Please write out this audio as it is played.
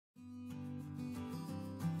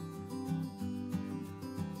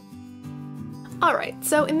Alright,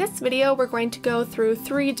 so in this video we're going to go through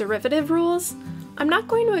 3 derivative rules. I'm not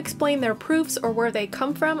going to explain their proofs or where they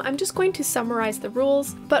come from, I'm just going to summarize the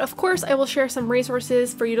rules, but of course I will share some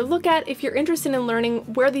resources for you to look at if you're interested in learning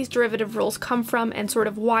where these derivative rules come from and sort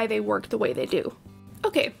of why they work the way they do.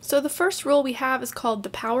 Okay, so the first rule we have is called the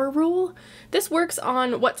power rule. This works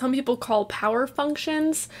on what some people call power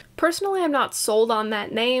functions. Personally, I'm not sold on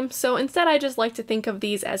that name, so instead I just like to think of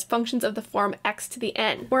these as functions of the form x to the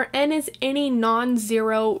n, where n is any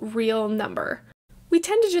non-zero real number. We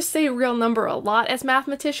tend to just say real number a lot as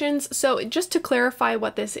mathematicians, so just to clarify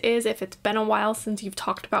what this is, if it's been a while since you've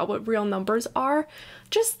talked about what real numbers are,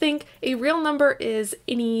 just think a real number is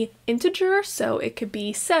any integer, so it could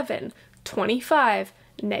be 7, 25,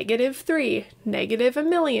 -3,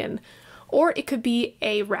 -1,000,000, or it could be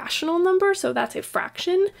a rational number, so that's a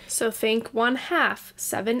fraction, so think 1/2,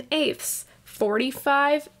 7/8,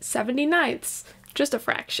 45, 79ths, just a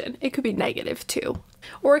fraction. It could be -2.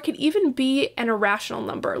 Or it could even be an irrational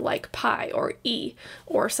number like pi or e,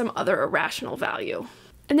 or some other irrational value.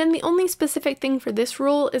 And then the only specific thing for this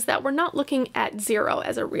rule is that we're not looking at 0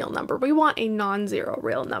 as a real number. We want a non-zero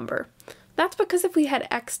real number. That's because if we had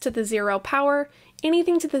x to the 0 power,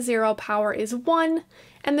 anything to the 0 power is 1,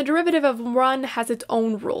 and the derivative of 1 has its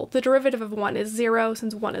own rule. The derivative of 1 is 0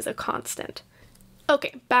 since 1 is a constant.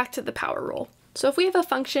 Okay, back to the power rule. So if we have a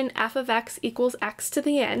function f of x equals x to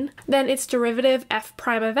the n, then its derivative f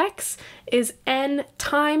prime of x is n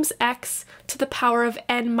times x to the power of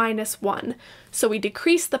n minus 1. So we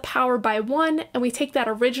decrease the power by 1 and we take that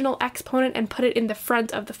original exponent and put it in the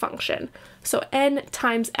front of the function. So n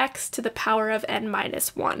times x to the power of n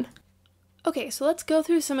minus 1. Okay, so let's go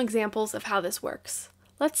through some examples of how this works.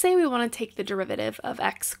 Let's say we want to take the derivative of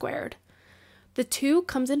x squared. The 2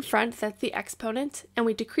 comes in front, that's the exponent, and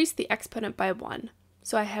we decrease the exponent by 1.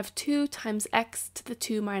 So I have 2 times x to the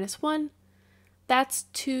 2 minus 1. That's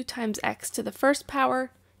 2 times x to the first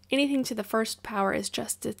power. Anything to the first power is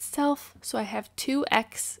just itself, so I have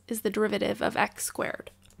 2x is the derivative of x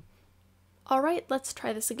squared. Alright, let's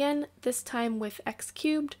try this again, this time with x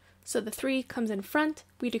cubed. So the 3 comes in front,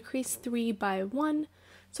 we decrease 3 by 1,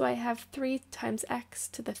 so I have 3 times x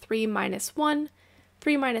to the 3 minus 1.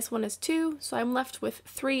 3 minus 1 is 2, so I'm left with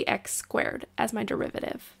 3x squared as my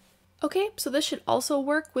derivative. Okay, so this should also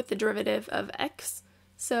work with the derivative of x.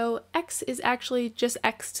 So x is actually just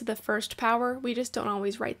x to the first power, we just don't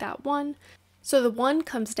always write that 1. So the 1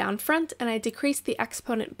 comes down front and I decrease the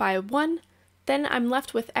exponent by 1. Then I'm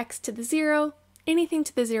left with x to the 0. Anything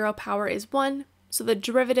to the 0 power is 1, so the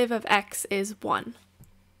derivative of x is 1.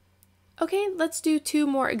 Okay, let's do 2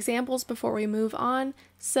 more examples before we move on.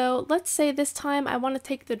 So let's say this time I want to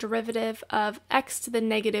take the derivative of x to the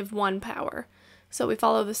 -1 power. So we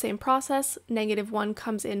follow the same process, -1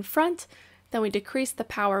 comes in front, then we decrease the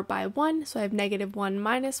power by 1, so I have -1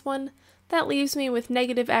 minus 1. That leaves me with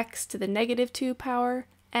 -x to the -2 power,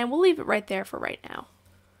 and we'll leave it right there for right now.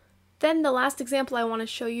 Then the last example I want to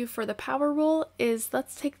show you for the power rule is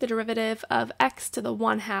let's take the derivative of x to the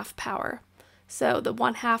 1/2 power. So the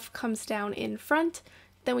 1/2 comes down in front,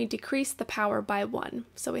 then we decrease the power by 1.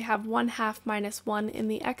 So we have 1/2 minus 1 in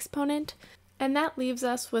the exponent, and that leaves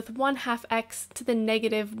us with 1/2 x to the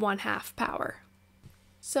 -1/2 power.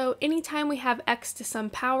 So anytime we have x to some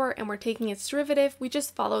power and we're taking its derivative, we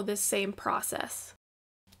just follow this same process.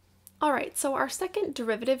 Alright, so our second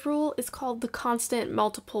derivative rule is called the constant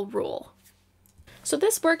multiple rule. So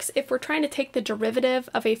this works if we're trying to take the derivative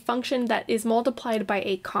of a function that is multiplied by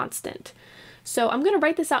a constant. So I'm going to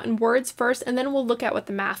write this out in words first and then we'll look at what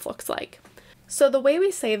the math looks like. So the way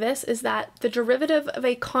we say this is that the derivative of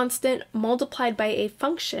a constant multiplied by a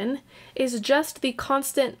function is just the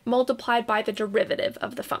constant multiplied by the derivative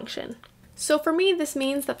of the function. So for me, this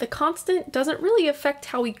means that the constant doesn't really affect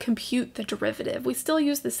how we compute the derivative. We still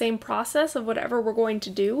use the same process of whatever we're going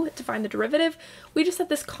to do to find the derivative. We just have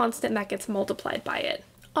this constant that gets multiplied by it.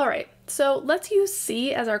 Alright, so let's use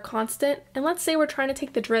c as our constant, and let's say we're trying to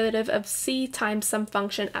take the derivative of c times some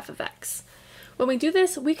function f of x. When we do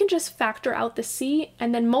this, we can just factor out the c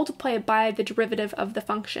and then multiply it by the derivative of the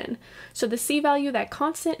function. So the c value, that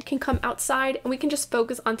constant, can come outside and we can just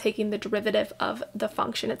focus on taking the derivative of the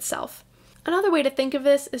function itself. Another way to think of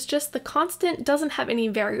this is just the constant doesn't have any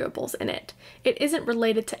variables in it. It isn't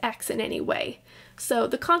related to x in any way. So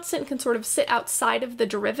the constant can sort of sit outside of the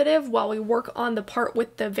derivative while we work on the part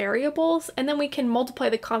with the variables, and then we can multiply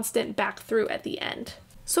the constant back through at the end.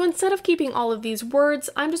 So instead of keeping all of these words,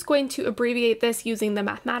 I'm just going to abbreviate this using the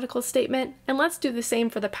mathematical statement, and let's do the same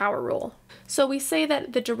for the power rule. So we say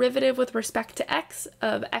that the derivative with respect to x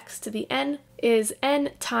of x to the n is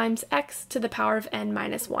n times x to the power of n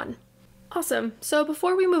minus 1. Awesome. So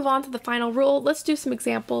before we move on to the final rule, let's do some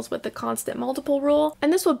examples with the constant multiple rule,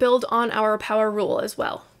 and this will build on our power rule as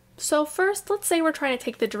well. So first, let's say we're trying to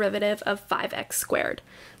take the derivative of 5x squared.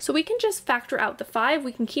 So we can just factor out the 5,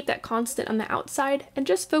 we can keep that constant on the outside, and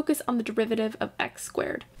just focus on the derivative of x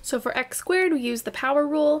squared. So for x squared, we use the power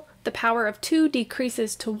rule. The power of 2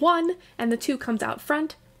 decreases to 1, and the 2 comes out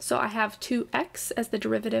front. So I have 2x as the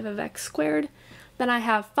derivative of x squared. Then I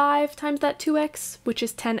have 5 times that 2x, which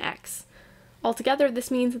is 10x. Altogether,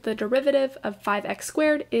 this means that the derivative of 5x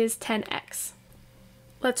squared is 10x.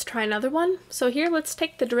 Let's try another one. So here, let's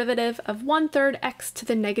take the derivative of 1/3 x to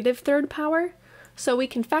the -3rd power. So we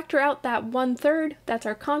can factor out that 1/3, that's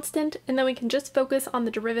our constant, and then we can just focus on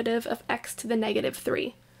the derivative of x to the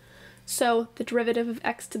 -3. So the derivative of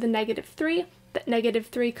x to the -3, that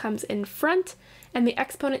 -3 comes in front, and the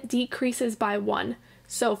exponent decreases by 1.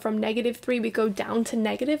 So from -3 we go down to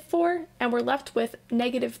 -4, and we're left with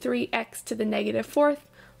 -3x to the -4th,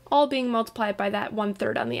 all being multiplied by that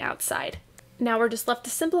 1/3 on the outside. Now we're just left to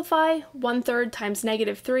simplify. 1/3 times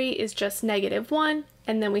 -3 is just -1,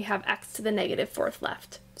 and then we have x to the -4th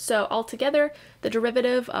left. So altogether, the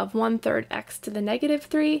derivative of 1/3 x to the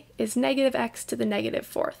 -3 is -x to the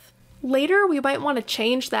 -4th. Later, we might want to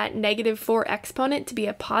change that -4 exponent to be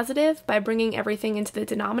a positive by bringing everything into the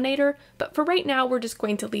denominator, but for right now, we're just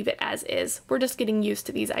going to leave it as is. We're just getting used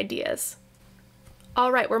to these ideas.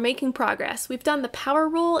 Alright, we're making progress. We've done the power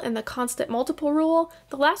rule and the constant multiple rule.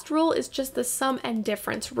 The last rule is just the sum and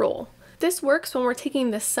difference rule. This works when we're taking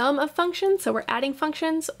the sum of functions, so we're adding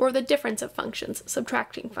functions, or the difference of functions,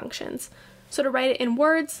 subtracting functions. So to write it in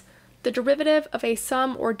words, the derivative of a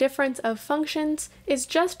sum or difference of functions is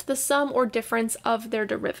just the sum or difference of their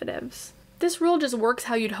derivatives. This rule just works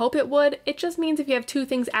how you'd hope it would. It just means if you have two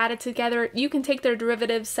things added together, you can take their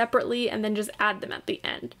derivatives separately and then just add them at the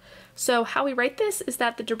end. So how we write this is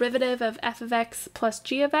that the derivative of f of x plus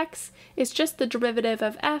g of x is just the derivative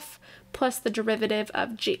of f plus the derivative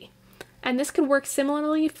of g. And this could work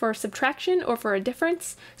similarly for subtraction or for a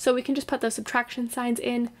difference, so we can just put those subtraction signs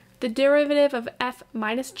in. The derivative of f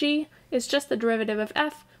minus g is just the derivative of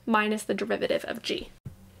f minus the derivative of g.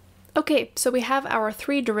 Okay, so we have our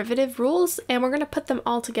 3 derivative rules, and we're going to put them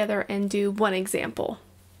all together and do one example.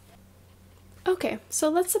 Okay, so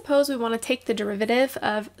let's suppose we want to take the derivative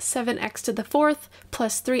of 7x to the 4th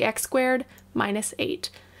plus 3x squared minus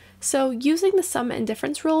 8. So using the sum and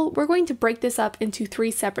difference rule, we're going to break this up into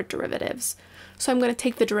 3 separate derivatives. So I'm going to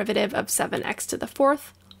take the derivative of 7x to the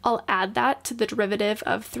 4th, I'll add that to the derivative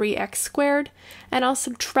of 3x squared, and I'll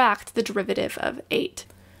subtract the derivative of 8.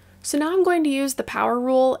 So now I'm going to use the power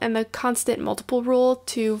rule and the constant multiple rule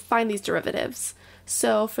to find these derivatives.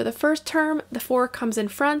 So for the first term, the 4 comes in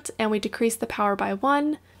front and we decrease the power by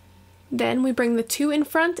 1. Then we bring the 2 in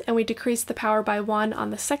front and we decrease the power by 1 on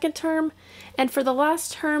the second term. And for the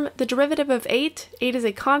last term, the derivative of 8 is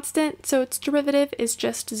a constant, so its derivative is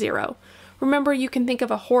just 0. Remember, you can think of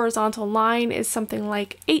a horizontal line as something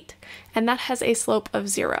like 8, and that has a slope of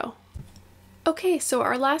 0. Okay, so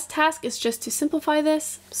our last task is just to simplify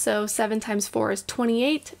this. So 7 times 4 is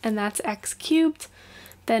 28, and that's x cubed.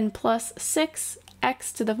 Then plus 6,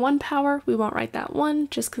 x to the 1 power. We won't write that 1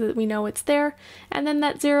 just because we know it's there. And then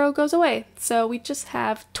that 0 goes away. So we just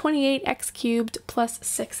have 28x cubed plus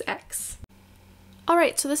 6x.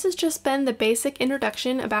 Alright, so this has just been the basic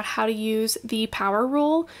introduction about how to use the power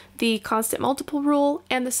rule, the constant multiple rule,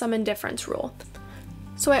 and the sum and difference rule.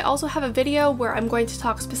 So I also have a video where I'm going to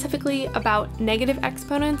talk specifically about negative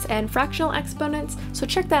exponents and fractional exponents, so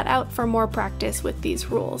check that out for more practice with these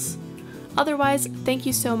rules. Otherwise, thank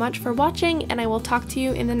you so much for watching, and I will talk to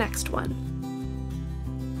you in the next one.